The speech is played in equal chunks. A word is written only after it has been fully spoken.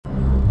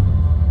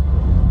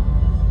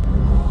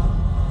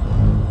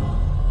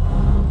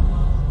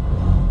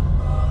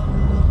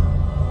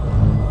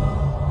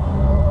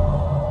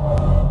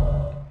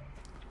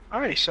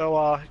Alrighty,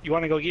 so you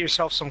want to go get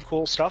yourself some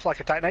cool stuff like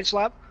a Titanite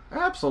slab?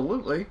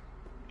 Absolutely.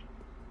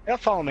 Yeah,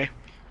 follow me.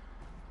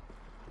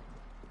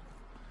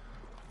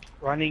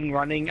 Running,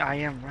 running, I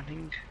am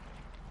running.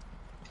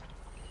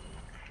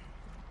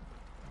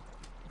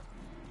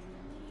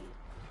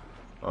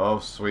 Oh,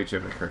 sweet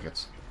chip and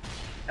crickets.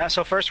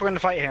 So first we're going to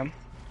fight him.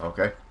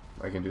 Okay,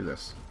 I can do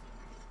this.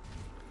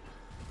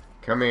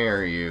 Come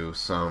here, you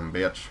some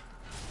bitch.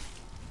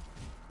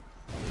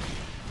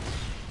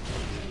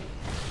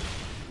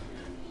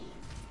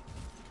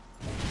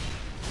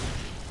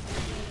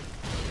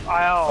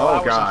 Oh, that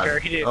wasn't God. fair.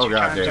 He did it Oh, two God,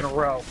 times Dave. in a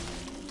row.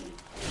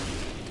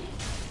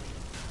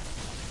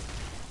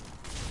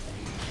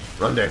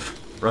 Run, Dave.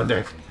 Run,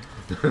 Dave.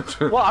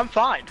 Well, I'm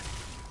fine.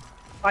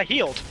 I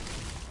healed.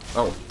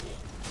 Oh.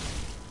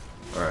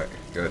 Alright,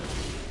 good.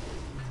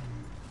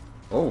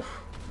 Oh,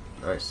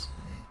 nice.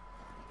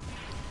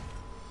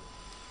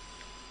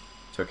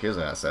 Took his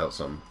ass out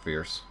something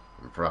fierce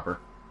and proper.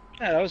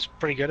 Yeah, that was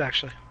pretty good,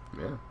 actually.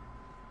 Yeah.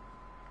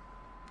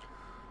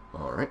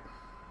 Alright.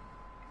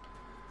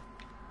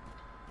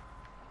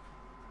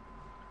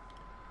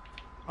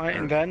 Alright,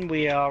 and then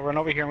we run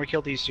over here and we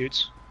kill these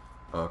dudes.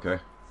 Okay.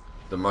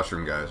 The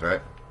mushroom guys,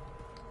 right?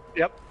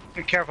 Yep.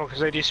 Be careful,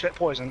 because they do spit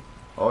poison.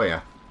 Oh,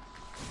 yeah.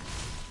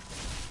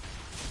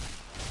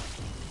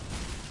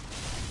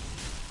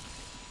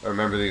 I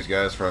remember these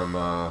guys from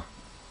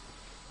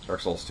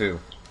Dark Souls 2.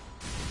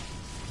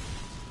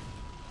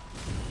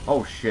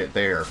 Oh shit,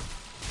 there.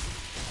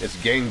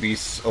 It's gang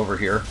beasts over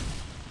here.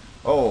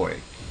 Oh my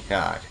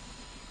god.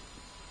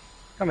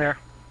 Come here.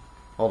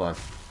 Hold on.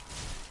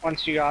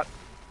 Once you got...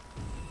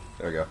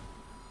 There we go.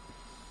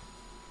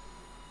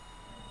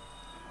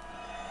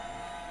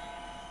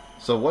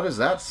 So what is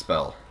that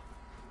spell?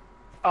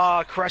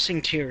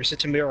 Caressing Tears.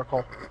 It's a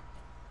miracle.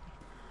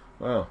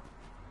 Wow.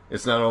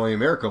 It's not only a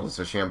miracle, it's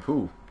a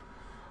shampoo.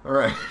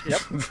 Alright.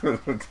 Yep.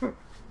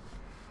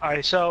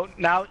 Alright, so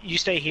now you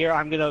stay here.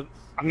 I'm gonna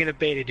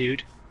bait a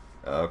dude.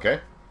 Okay.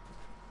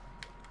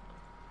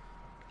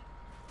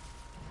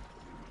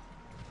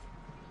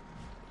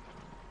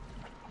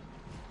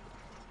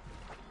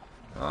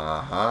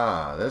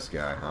 Aha, this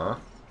guy, huh?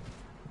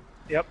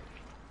 Yep.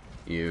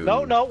 You...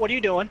 No, no, what are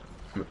you doing?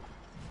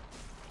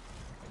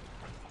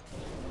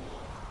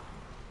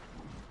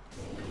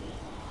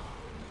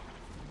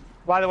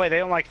 By the way, they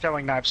don't like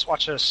throwing knives.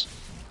 Watch this.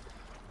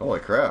 Holy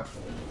crap.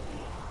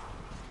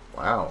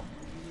 Wow.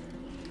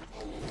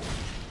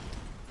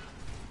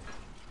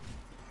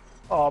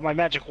 Oh, my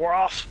magic wore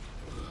off.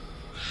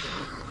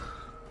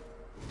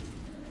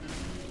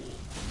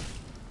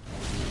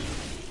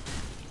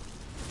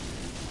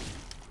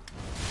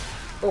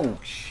 Oh,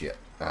 shit.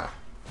 Ah.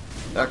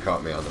 That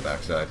caught me on the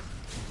backside.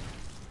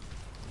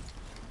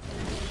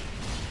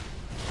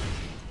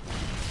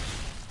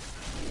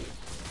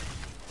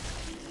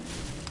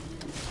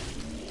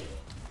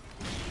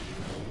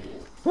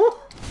 Woo!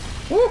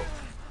 Woo!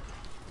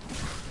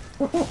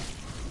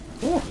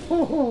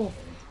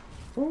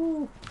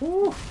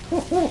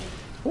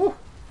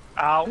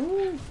 Ow.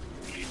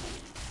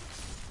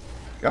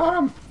 Got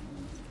him!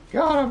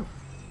 Got him!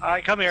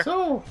 Alright, come here.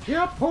 So,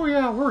 yep, oh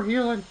yeah, we're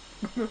healing.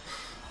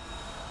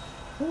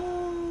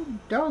 Oh,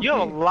 donkey. You have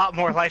a lot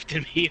more life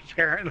than me,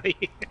 apparently.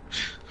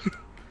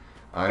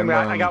 I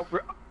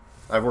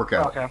work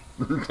out. Okay.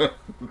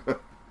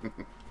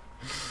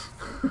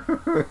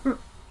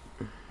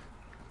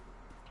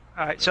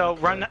 Alright, so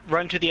Okay.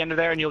 run to the end of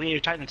there and you'll get your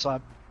Titan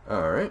slab.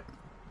 Alright.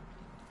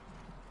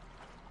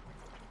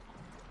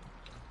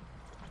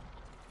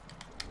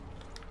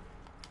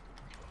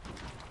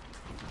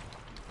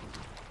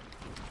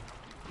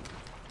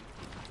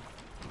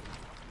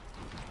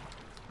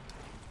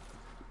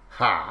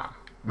 Ha!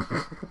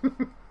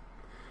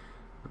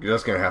 We're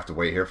just gonna have to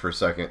wait here for a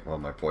second while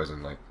my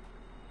poison, like,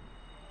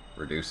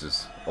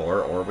 reduces.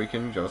 Or we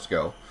can just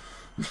go.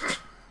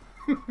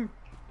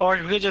 Or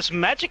you could just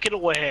magic it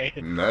away.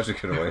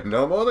 Magic it away.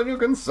 No more than you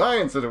can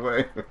science it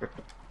away.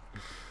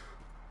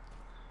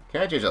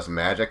 Can't you just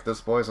magic this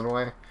poison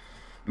away?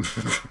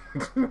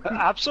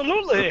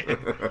 Absolutely.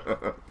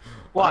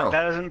 What? Wow.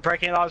 That isn't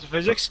breaking laws of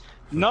physics?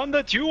 None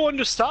that you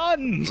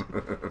understand.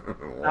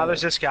 Now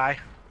there's this guy.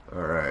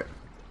 Alright.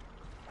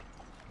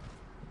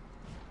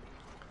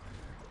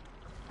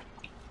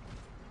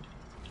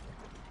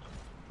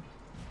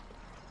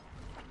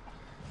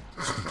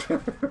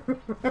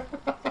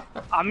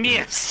 I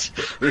missed.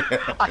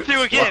 Yeah, I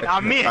threw again. I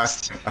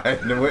missed. I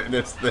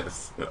witnessed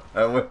this.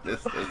 I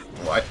witnessed this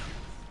twice.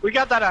 We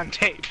got that on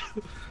tape.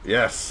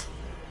 Yes.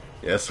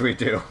 Yes, we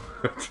do.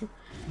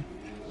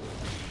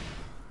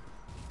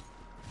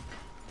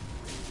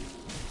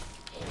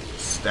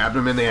 Stabbed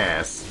him in the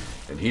ass,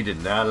 and he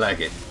did not like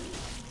it.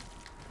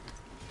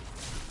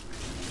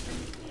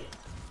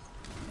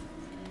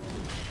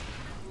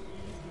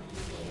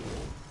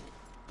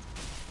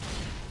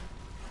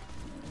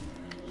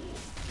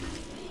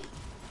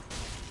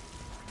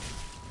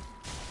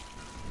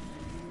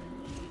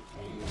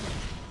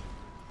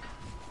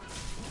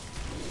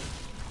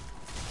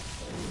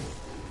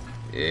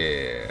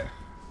 Yeah.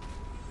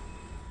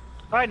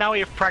 Alright, now we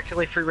have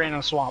practically free reign on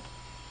the swamp.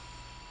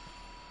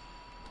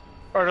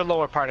 Or the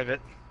lower part of it.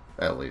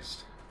 At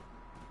least.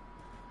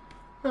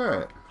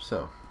 Alright,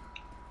 so.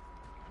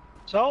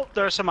 So,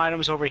 there are some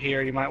items over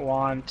here you might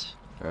want.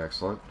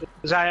 Excellent.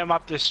 There's an item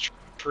up this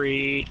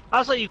tree.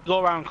 I'll just let you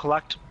go around and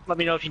collect. Let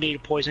me know if you need a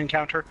poison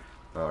counter.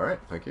 Alright,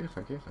 thank you,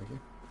 thank you, thank you.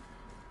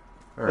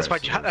 All That's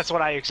right, my job. That's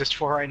what I exist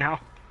for right now.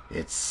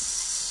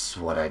 It's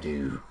what I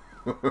do.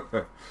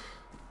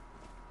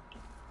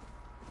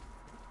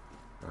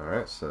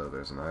 Alright, so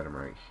there's an item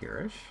right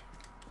here-ish.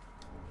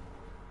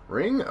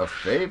 Ring of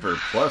Favor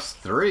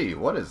 +3.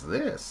 What is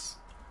this?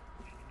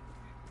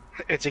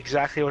 It's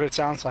exactly what it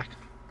sounds like.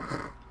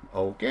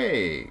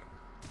 Okay.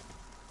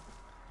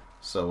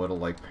 So it'll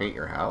like paint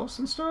your house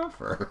and stuff?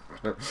 Or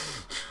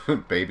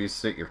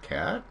babysit your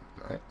cat?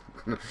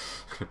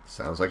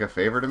 Sounds like a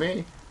favor to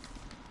me.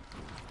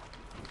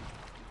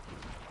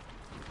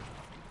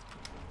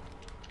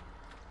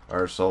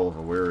 Our Soul of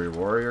a Weary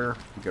Warrior.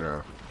 I'm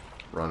gonna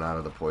run out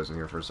of the poison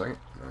here for a second.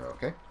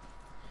 Okay.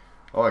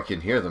 Oh, I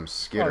can hear them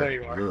skitter. Oh, there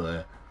you are.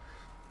 Ugh.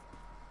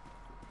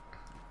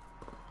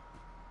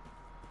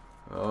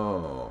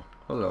 Oh,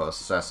 hello,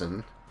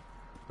 assassin.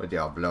 With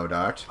your blow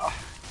dart.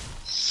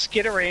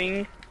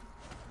 Skittering.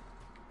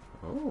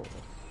 Oh,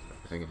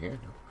 anything in here?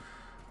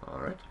 No.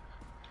 Alright.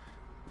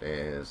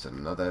 There's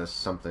another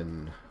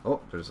something. Oh,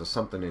 there's a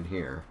something in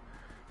here.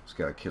 Just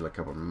gotta kill a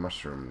couple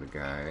mushroom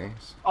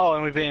guys. Oh,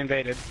 and we've been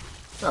invaded.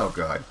 Oh,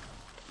 God.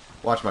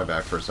 Watch my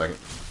back for a second.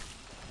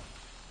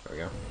 There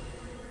we go.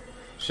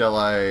 Shall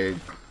I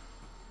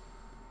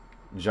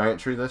giant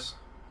tree this?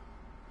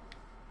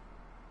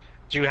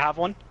 Do you have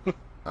one?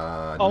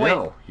 Oh, no,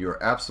 wait.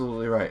 You're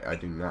absolutely right. I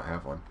do not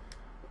have one.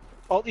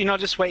 Well, you know,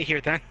 just wait here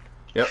then.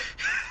 Yep.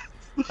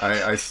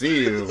 I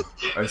see you.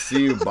 I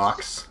see you,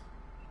 box.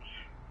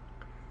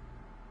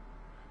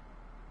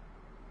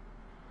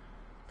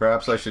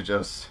 Perhaps I should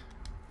just...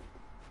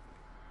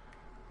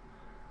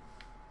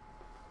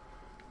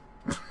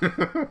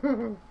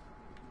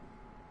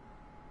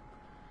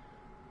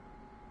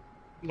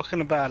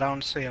 Looking about, I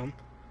don't see him.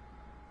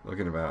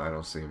 Looking about, I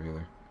don't see him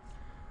either.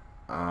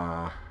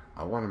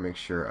 I want to make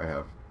sure I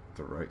have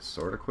the right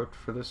sword equipped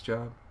for this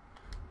job.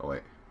 Oh,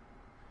 wait.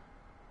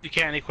 You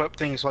can't equip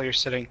things while you're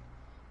sitting.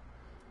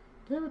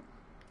 Damn it.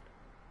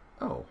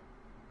 Oh.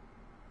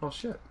 Oh,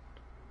 shit.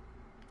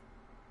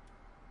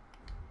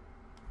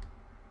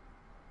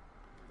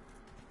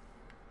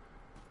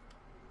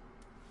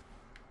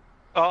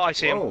 Oh, I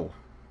see him. Whoa.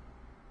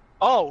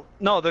 Oh,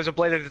 no, there's a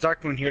Blade of the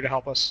Dark Moon here to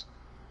help us.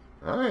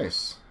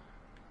 Nice.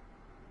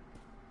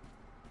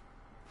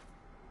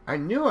 I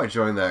knew I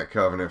joined that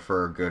covenant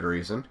for a good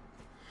reason.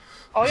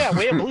 Oh yeah,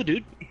 way of blue,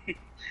 dude.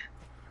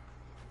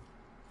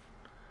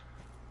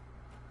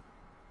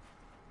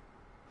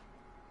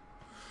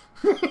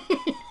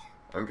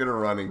 I'm gonna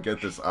run and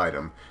get this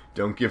item.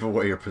 Don't give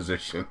away your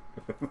position.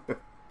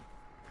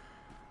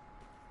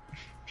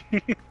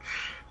 It's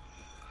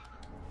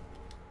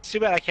too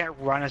bad I can't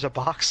run as a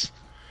box.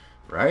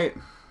 Right?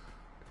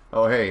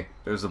 Oh, hey,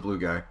 there's the blue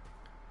guy.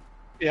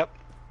 Yep.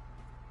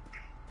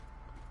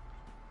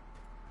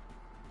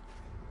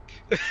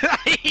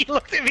 He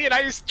looked at me and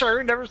I just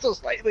turned ever so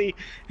slightly.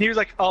 And he was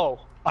like,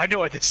 oh, I know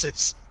what this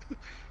is.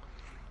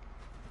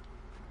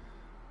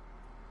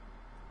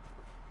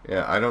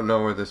 Yeah, I don't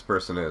know where this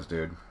person is,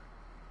 dude.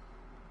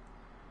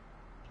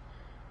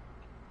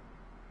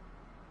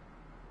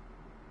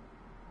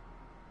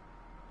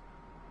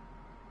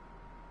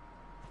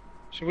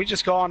 Should we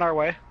just go on our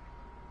way?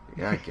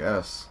 Yeah, I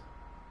guess.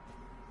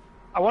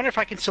 I wonder if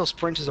I can still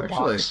sprint as a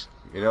Actually, box.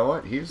 you know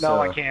what? He's No,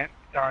 I can't.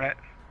 Darn it.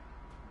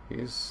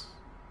 He's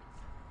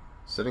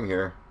sitting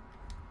here.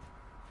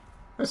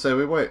 I say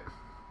we wait.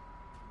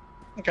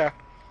 Okay.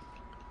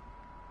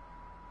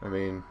 I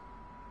mean...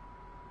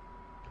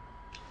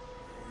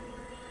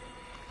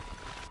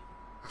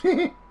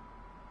 Can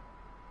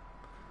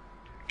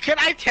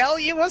I tell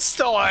you a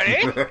story?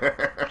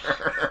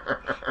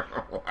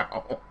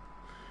 Wow.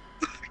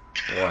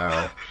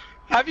 Wow.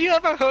 Have you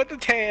ever heard the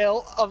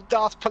tale of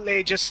Darth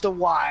Pelagius the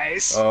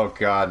Wise? Oh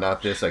god,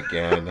 not this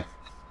again.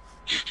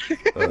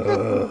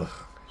 Ugh.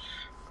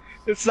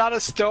 It's not a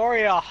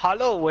story a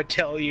hollow would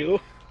tell you.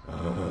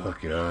 Oh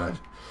god.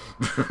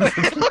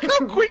 Look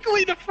how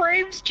quickly the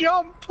frames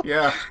jump!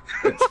 Yeah,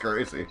 it's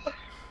crazy.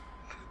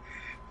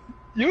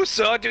 You,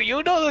 sir, do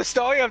you know the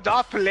story of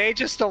Darth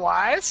Pelagius the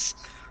Wise?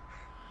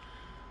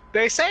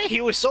 They say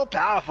he was so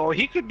powerful,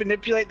 he could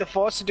manipulate the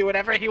Force to do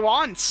whatever he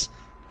wants.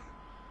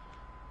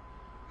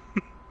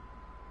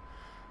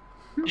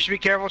 You should be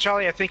careful,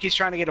 Charlie. I think he's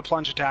trying to get a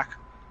plunge attack.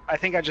 I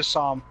think I just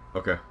saw him.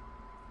 Okay.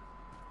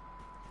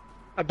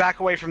 I back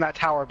away from that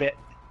tower bit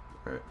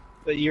Alright.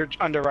 that you're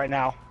under right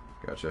now.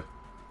 Gotcha.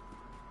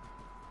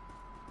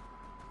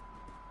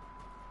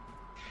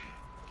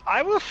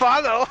 I will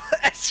follow.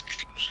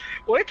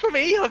 Wait for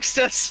me,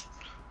 youngsters.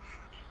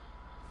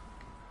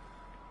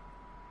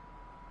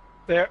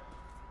 There.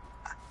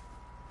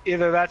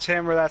 Either that's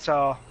him or that's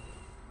I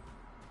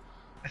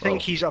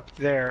think he's up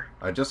there.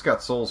 I just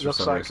got souls for Looks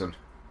some like. reason.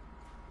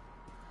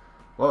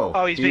 Whoa.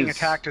 Oh, he's being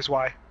attacked is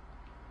why.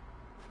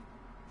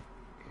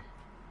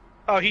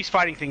 Oh, he's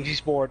fighting things.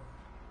 He's bored.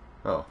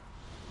 Oh. I was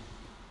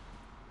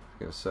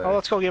gonna say. Oh,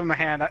 let's go give him a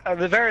hand. At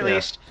the very Yeah.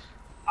 least,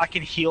 I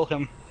can heal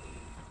him.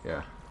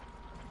 Yeah.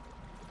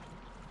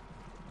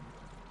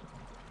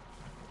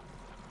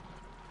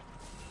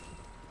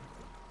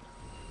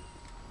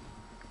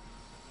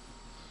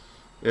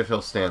 If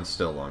he'll stand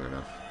still long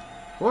enough.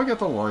 Well, I got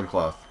the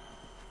loincloth.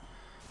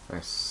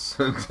 Nice.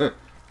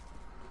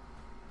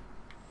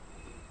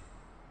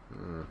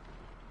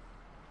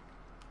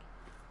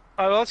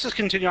 Let's just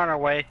continue on our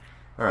way.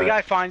 All The right.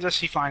 guy finds us,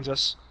 he finds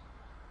us.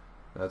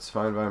 That's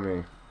fine by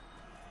me.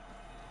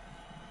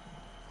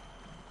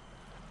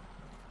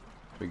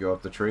 We go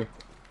up the tree?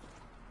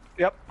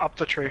 Yep, up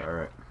the tree.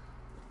 Alright.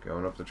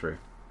 Going up the tree.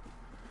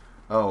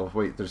 Oh,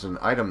 wait, there's an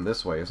item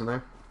this way, isn't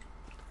there?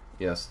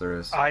 Yes, there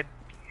is. I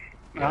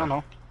don't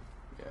know.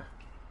 Yeah.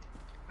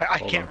 I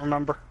Hold can't on.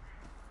 remember.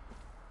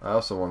 I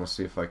also want to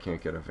see if I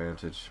can't get a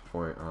vantage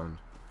point on...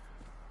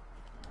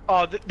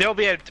 Oh, there'll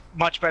be a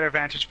much better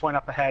vantage point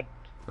up ahead.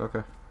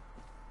 Okay.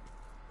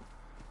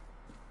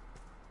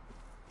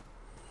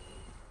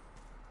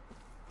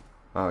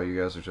 Oh,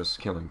 you guys are just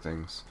killing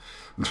things.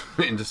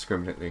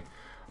 Indiscriminately.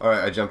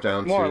 Alright, I jumped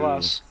down More to... or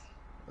less.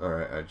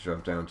 Alright, I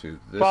jumped down to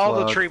this Follow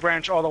log. the tree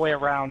branch all the way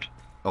around.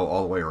 Oh,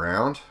 all the way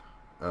around?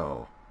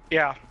 Oh,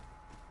 Yeah.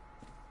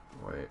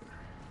 wait.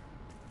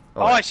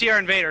 Oh, I see our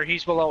invader.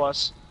 He's below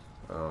us.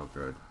 Oh,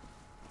 good.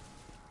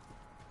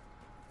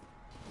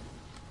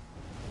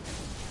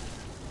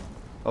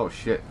 Oh,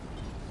 shit.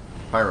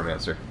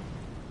 Pyromancer.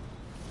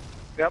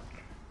 Yep.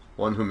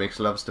 One who makes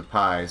loves to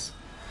pies.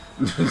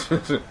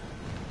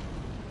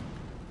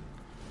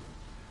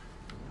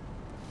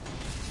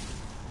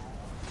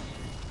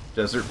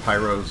 Desert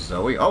Pyro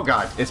Zoe. Oh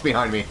god, it's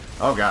behind me.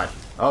 Oh god.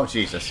 Oh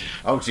Jesus.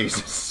 Oh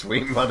Jesus.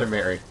 Sweet Mother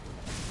Mary.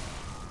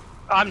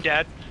 I'm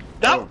dead.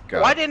 That, Oh,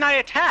 God. why didn't I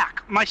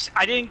attack?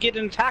 I didn't get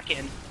an attack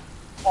in.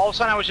 All of a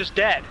sudden I was just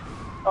dead.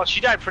 Oh,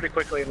 she died pretty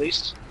quickly at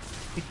least.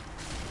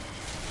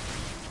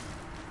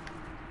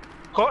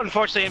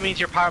 Unfortunately, it means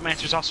your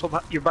Pyromancer's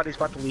also your buddy's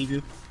about to leave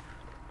you.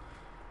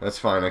 That's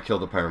fine, I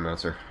killed the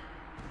Pyromancer.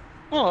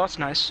 Oh, that's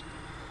nice.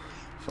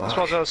 I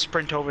suppose I'll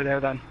sprint over there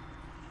then.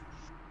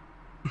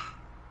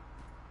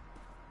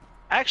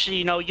 Actually,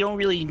 you know, you don't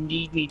really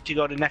need me to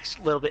go the next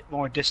little bit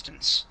more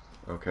distance.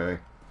 Okay.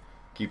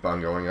 Keep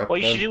on going up.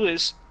 What you then? should do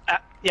is,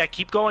 yeah,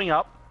 keep going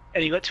up,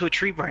 and you get to a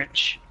tree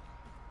branch.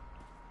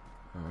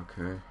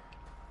 Okay.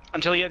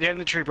 Until you get to the end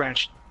of the tree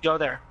branch. Go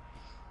there.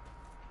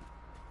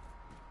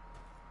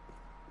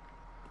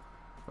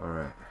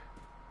 Alright.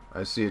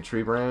 I see a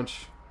tree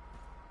branch.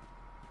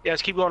 Yeah,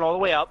 just keep going all the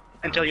way up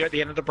until you're at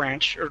the end of the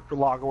branch, or the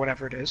log, or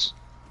whatever it is.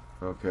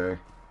 Okay.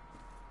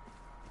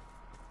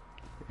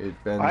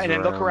 It bends Alright, and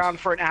then look around. around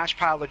for an ash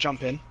pile to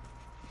jump in,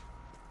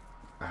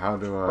 How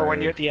do I... or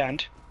when you're at the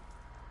end.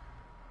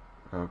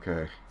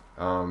 Okay.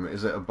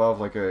 Is it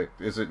above like a...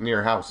 Is it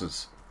near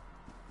houses?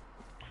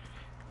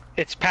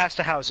 It's past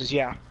the houses,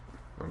 yeah.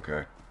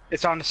 Okay.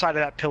 It's on the side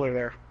of that pillar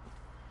there.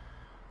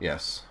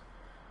 Yes.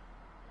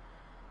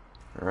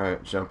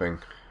 Alright, jumping.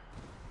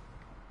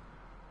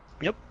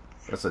 Yep.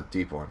 That's a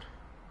deep one.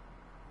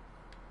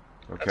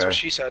 Okay. That's what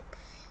she said.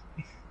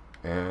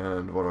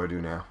 And what do I do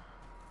now?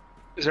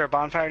 Is there a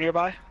bonfire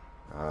nearby?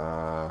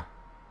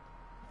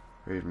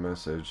 Read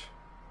message.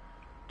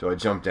 Do I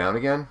jump down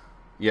again?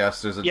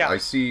 Yes, there's a... Yeah. I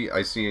see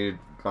a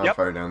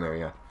bonfire down there,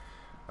 yeah.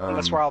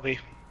 That's where I'll be.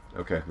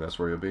 Okay, that's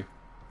where you'll be.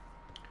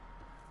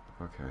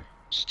 Okay.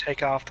 Just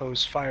take off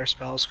those fire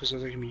spells, because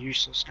those are going to be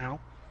useless now.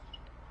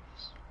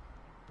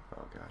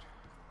 Oh,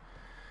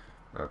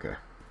 God. Okay.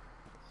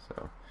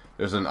 So,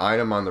 there's an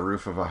item on the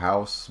roof of a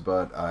house,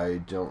 but I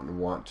don't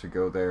want to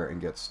go there and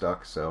get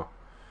stuck, so...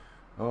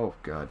 Oh,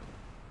 God.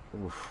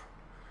 Oof.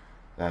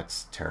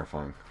 That's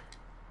terrifying.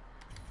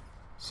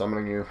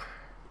 Summoning you.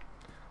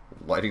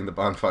 Lighting the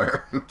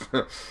bonfire.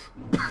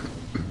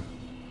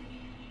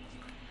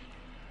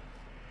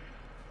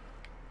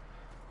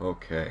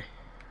 Okay.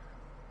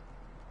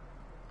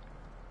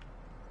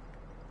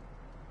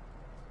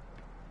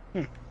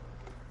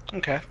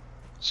 Okay.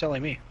 Silly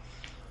me.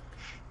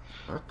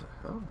 What the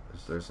hell?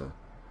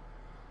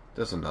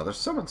 There's another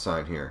summon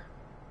sign here.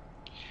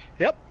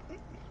 Yep.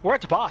 We're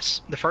at the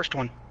boss, the first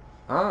one.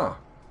 Ah.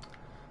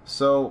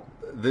 So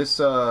this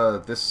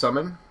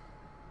summon,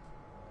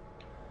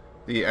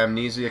 the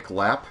amnesiac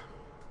lap.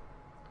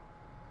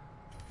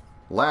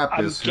 Lap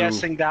I'm is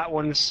guessing that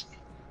one's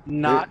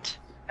not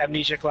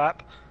Amnesiac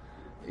Lap.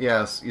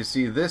 Yes, you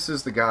see, this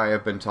is the guy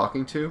I've been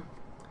talking to.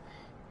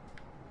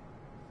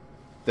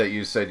 That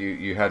you said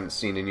you hadn't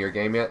seen in your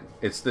game yet.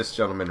 It's this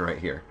gentleman right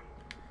here.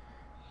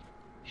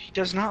 He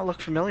does not look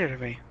familiar to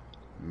me.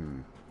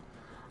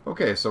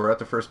 Okay, so we're at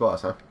the first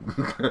boss, huh?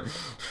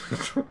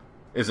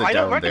 Is it I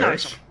down don't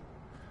recognize there? him.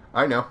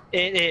 I know.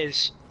 It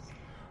is.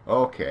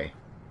 Okay.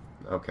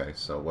 Okay,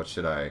 so what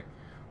should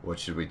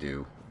we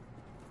do?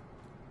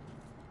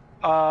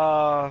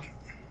 Let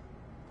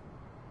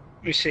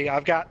me see.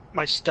 I've got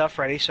my stuff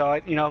ready, so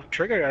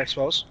trigger it, I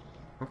suppose.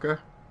 Okay.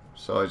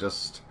 So I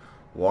just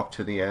walk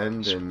to the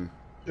end and...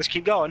 Just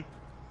keep going.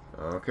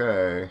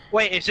 Okay.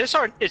 Wait, is this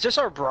our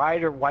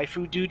bride or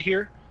waifu dude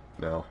here?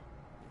 No.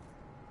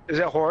 Is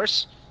it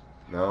Horus?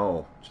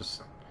 No.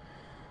 Just...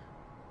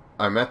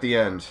 I'm at the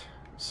end.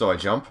 So I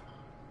jump?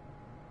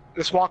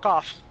 Just walk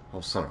off.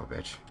 Oh, son of a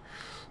bitch.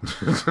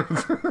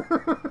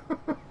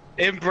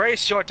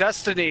 Embrace your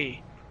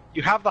destiny.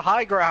 You have the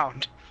high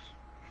ground.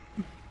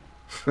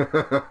 Did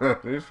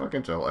you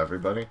fucking tell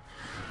everybody?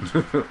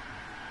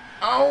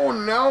 Oh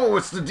no,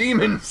 it's the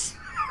demons!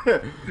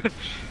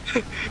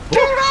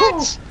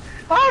 Demons!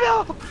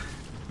 Oh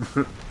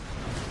no!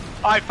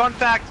 Alright, fun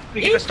fact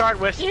we can start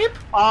with.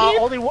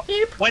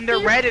 When they're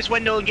red is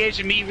when they'll engage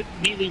in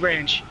melee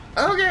range.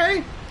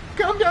 Okay,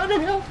 come down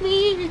and help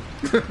me!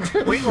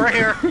 We're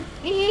here.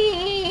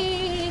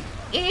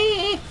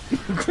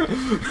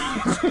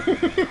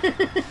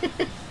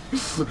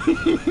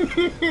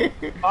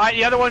 Alright,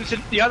 the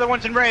other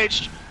one's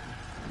enraged.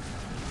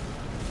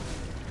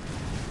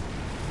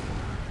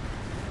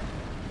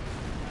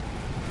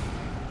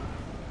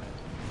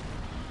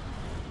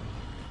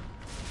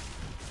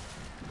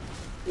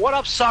 What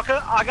up,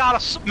 sucker? I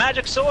got a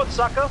magic sword,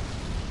 sucker.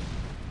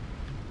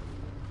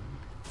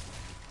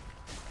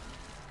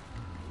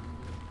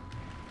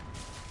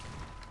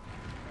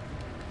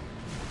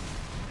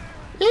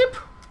 Yep.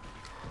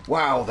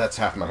 Wow, that's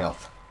half my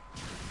health.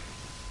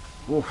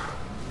 Oof.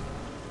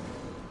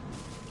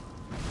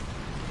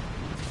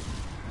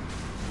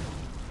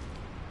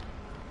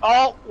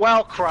 Oh,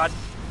 well, crud.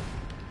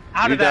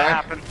 How did that die?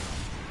 happen?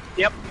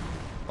 Yep.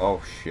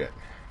 Oh, shit.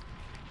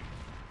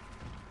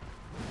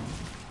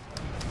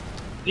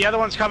 The other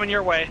one's coming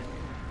your way.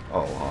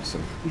 Oh,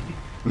 awesome.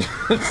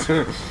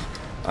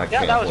 I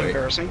can't that was wait.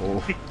 embarrassing.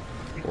 Oh.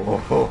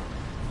 Oh.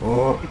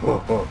 Oh.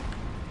 Oh. Oh.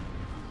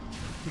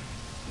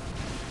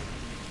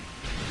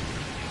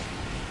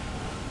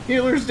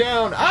 Healer's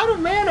down! Out of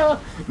mana!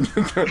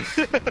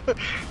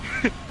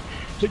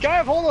 The guy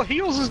of all the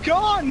heals is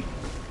gone!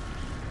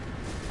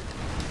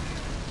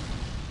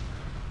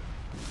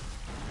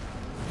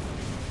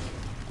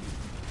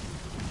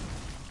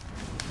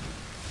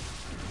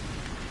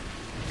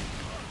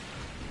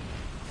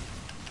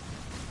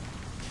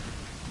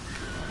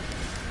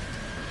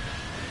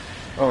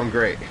 Oh,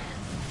 great.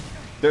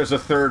 There's a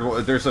third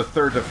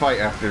to fight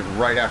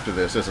right after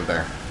this, isn't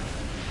there?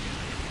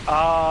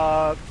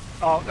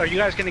 Oh, are you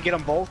guys gonna get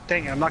them both?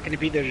 Dang it, I'm not gonna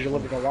be there to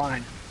deliver the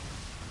line.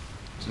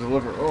 To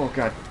deliver. Oh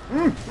god.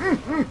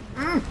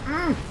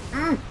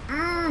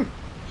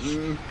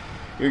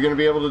 You're gonna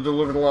be able to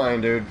deliver the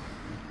line, dude.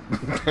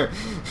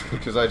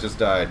 Because I just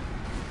died.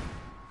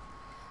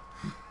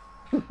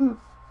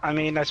 I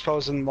mean, I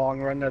suppose in the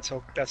long run, that's a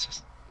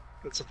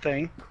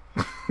thing.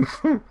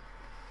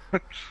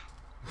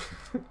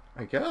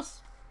 I guess.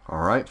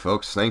 Alright,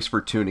 folks, thanks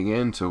for tuning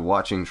in to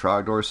watching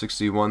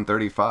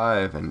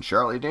Trogdor6135 and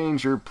Charlie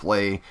Danger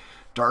play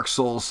Dark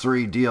Souls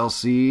 3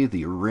 DLC,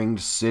 The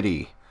Ringed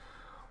City.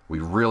 We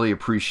really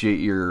appreciate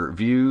your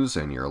views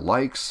and your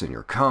likes and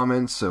your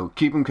comments, so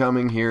keep them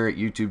coming here at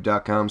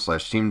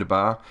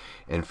youtube.com/TeamDeBA,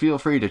 and feel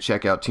free to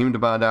check out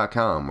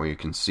TeamDeBA.com, where you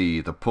can see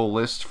the pull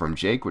list from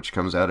Jake, which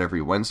comes out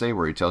every Wednesday,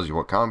 where he tells you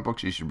what comic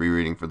books you should be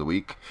reading for the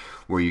week,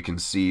 where you can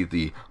see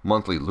the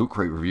monthly Loot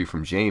Crate review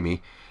from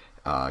Jamie.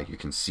 You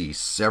can see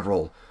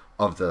several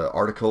of the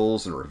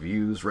articles and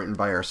reviews written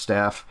by our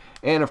staff,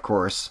 and of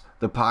course,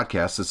 the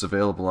podcast is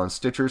available on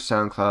Stitcher,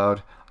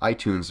 SoundCloud,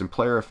 iTunes, and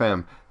Player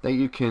FM that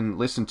you can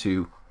listen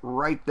to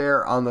right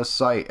there on the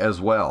site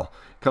as well.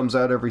 Comes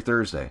out every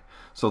Thursday.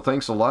 So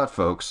thanks a lot,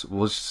 folks.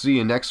 We'll see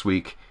you next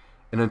week.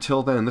 And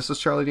until then, this is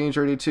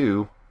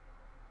CharlieDanger82.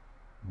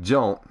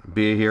 Don't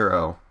be a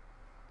hero.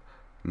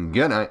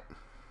 Good night.